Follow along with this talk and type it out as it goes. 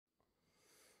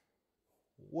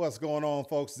What's going on,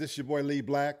 folks? This is your boy Lee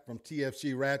Black from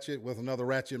TFG Ratchet with another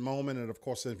Ratchet moment. And of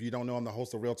course, if you don't know, I'm the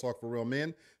host of Real Talk for Real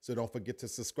Men. So don't forget to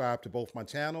subscribe to both my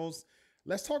channels.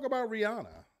 Let's talk about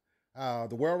Rihanna,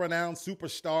 the world-renowned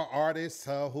superstar artist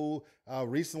who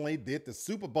recently did the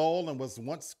Super Bowl and was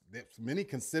once many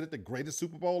considered the greatest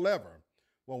Super Bowl ever.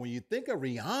 Well, when you think of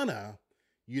Rihanna,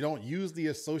 you don't usually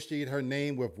associate her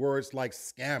name with words like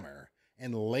scammer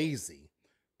and lazy.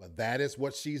 But that is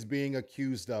what she's being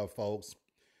accused of, folks.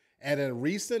 At a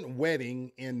recent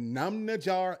wedding in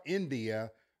Namnajar,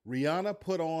 India, Rihanna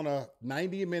put on a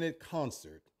 90-minute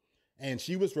concert, and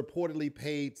she was reportedly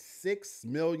paid $6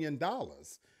 million.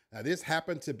 Now, this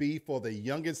happened to be for the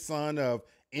youngest son of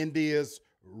India's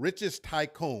richest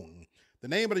tycoon. The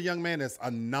name of the young man is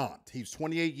Anant. He's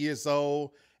 28 years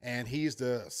old, and he's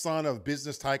the son of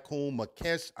business tycoon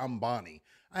Mukesh Ambani.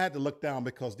 I had to look down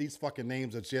because these fucking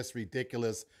names are just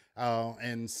ridiculous.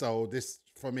 And so this,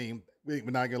 for me, we're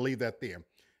not going to leave that there.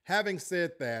 Having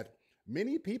said that,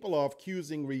 many people are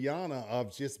accusing Rihanna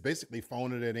of just basically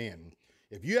phoning it in.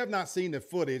 If you have not seen the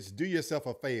footage, do yourself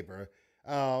a favor.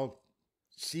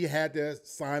 She had to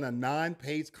sign a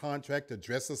 9-page contract to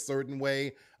dress a certain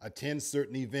way, attend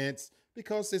certain events,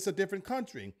 because it's a different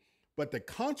country. But the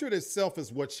concert itself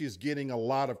is what she's getting a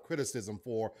lot of criticism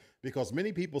for, because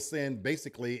many people saying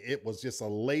basically it was just a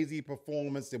lazy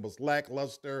performance. It was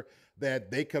lackluster,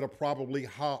 that they could have probably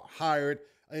hired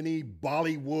any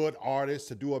Bollywood artist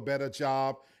to do a better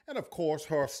job. And of course,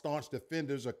 her staunch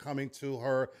defenders are coming to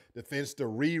her defense. The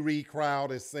Riri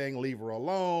crowd is saying, leave her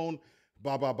alone,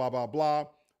 blah, blah, blah, blah, blah.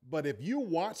 But if you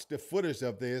watch the footage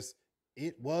of this,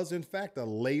 it was in fact a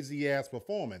lazy ass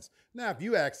performance. Now, if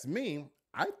you ask me,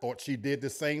 I thought she did the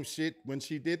same shit when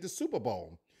she did the Super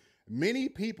Bowl. Many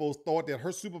people thought that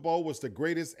her Super Bowl was the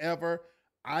greatest ever.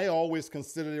 I always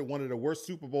considered it one of the worst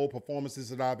Super Bowl performances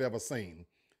that I've ever seen.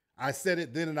 I said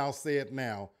it then and I'll say it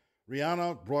now.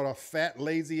 Rihanna brought a fat,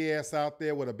 lazy ass out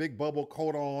there with a big bubble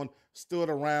coat on, stood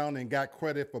around and got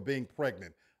credit for being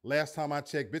pregnant. Last time I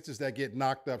checked, bitches that get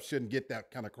knocked up shouldn't get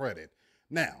that kind of credit.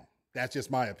 Now, that's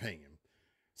just my opinion.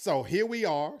 So here we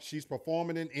are. She's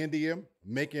performing in India,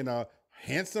 making a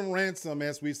handsome ransom,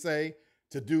 as we say,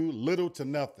 to do little to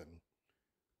nothing.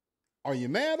 Are you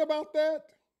mad about that?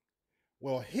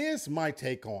 Well, here's my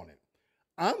take on it.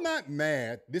 I'm not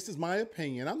mad. This is my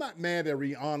opinion. I'm not mad at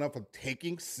Rihanna for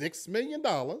taking $6 million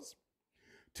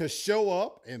to show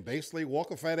up and basically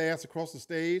walk a fat ass across the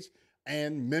stage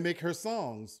and mimic her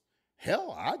songs.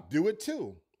 Hell, I'd do it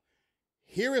too.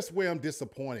 Here is where I'm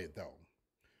disappointed, though.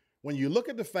 When you look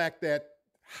at the fact that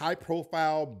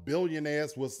high-profile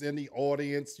billionaires was in the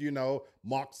audience, you know,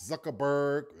 Mark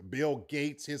Zuckerberg, Bill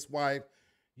Gates, his wife.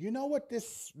 You know what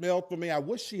this smelled for me? I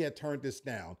wish she had turned this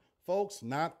down. Folks,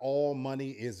 not all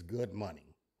money is good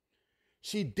money.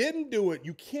 She didn't do it,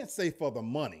 you can't say for the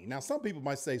money. Now, some people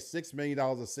might say $6 million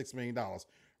is $6 million.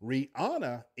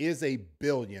 Rihanna is a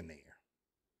billionaire.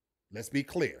 Let's be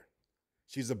clear.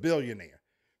 She's a billionaire.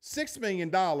 $6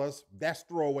 million, that's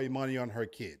throwaway money on her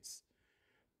kids.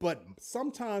 But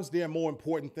sometimes there are more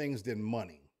important things than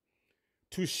money.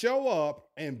 To show up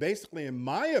and basically, in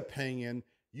my opinion,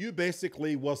 you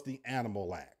basically was the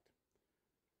animal act.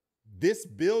 This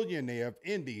billionaire of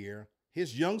India,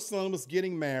 his young son was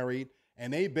getting married,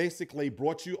 and they basically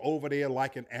brought you over there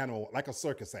like an animal, like a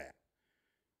circus act.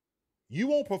 You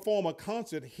won't perform a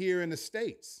concert here in the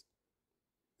States.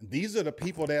 These are the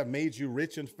people that have made you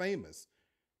rich and famous.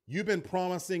 You've been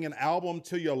promising an album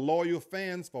to your loyal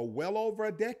fans for well over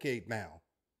a decade now.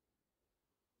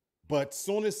 But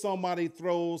soon as somebody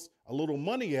throws a little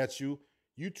money at you,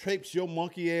 you traipse your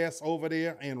monkey ass over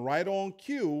there, and right on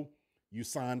cue, you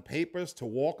sign papers to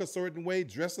walk a certain way,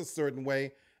 dress a certain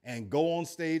way, and go on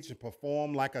stage and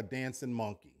perform like a dancing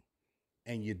monkey.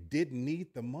 And you didn't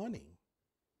need the money.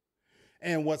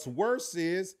 And what's worse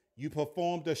is you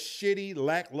performed a shitty,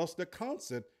 lackluster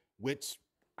concert, which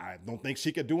I don't think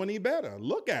she could do any better.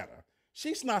 Look at her.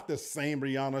 She's not the same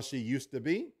Rihanna she used to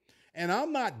be. And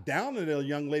I'm not down on the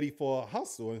young lady for a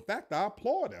hustle. In fact, I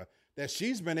applaud her that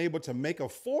she's been able to make a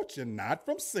fortune, not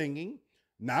from singing,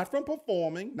 not from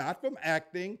performing, not from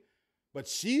acting, but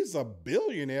she's a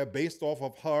billionaire based off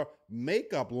of her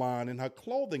makeup line and her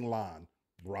clothing line.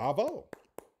 Bravo.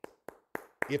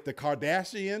 If the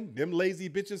Kardashian, them lazy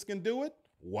bitches can do it,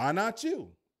 why not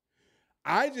you?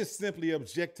 I just simply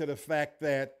object to the fact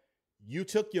that you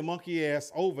took your monkey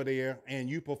ass over there and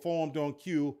you performed on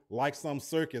cue like some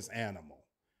circus animal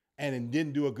and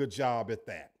didn't do a good job at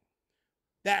that.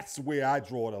 That's where I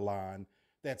draw the line.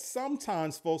 That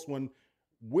sometimes, folks, when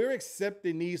we're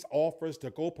accepting these offers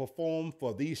to go perform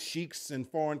for these sheiks in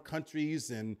foreign countries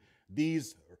and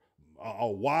these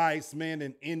wise men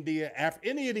in India,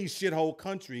 any of these shithole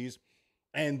countries,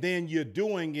 and then you're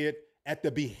doing it at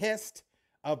the behest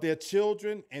of their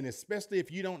children, and especially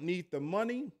if you don't need the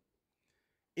money,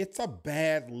 it's a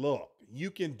bad look. You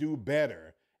can do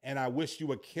better, and I wish you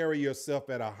would carry yourself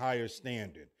at a higher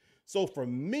standard. So for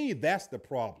me, that's the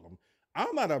problem.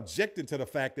 I'm not objecting to the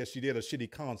fact that she did a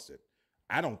shitty concert.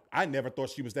 I never thought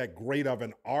she was that great of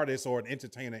an artist or an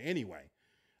entertainer anyway.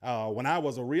 When I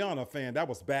was a Rihanna fan, that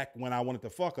was back when I wanted to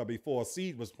fuck her before a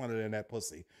seed was planted in that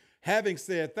pussy. Having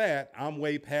said that, I'm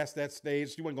way past that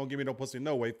stage. She wasn't gonna give me no pussy,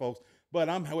 no way, folks. But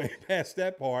I'm way past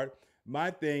that part.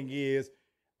 My thing is,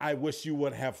 I wish you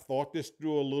would have thought this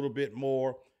through a little bit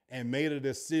more and made a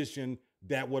decision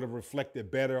that would have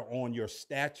reflected better on your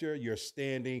stature, your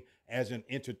standing as an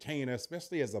entertainer,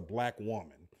 especially as a black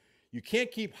woman. You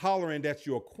can't keep hollering that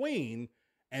you're a queen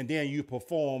and then you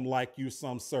perform like you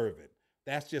some servant.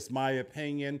 That's just my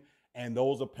opinion. And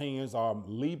those opinions are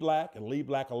Lee Black and Lee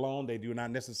Black alone. They do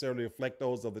not necessarily reflect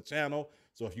those of the channel.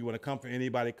 So if you want to come for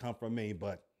anybody, come for me.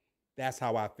 But that's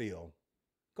how I feel.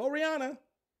 Go Rihanna.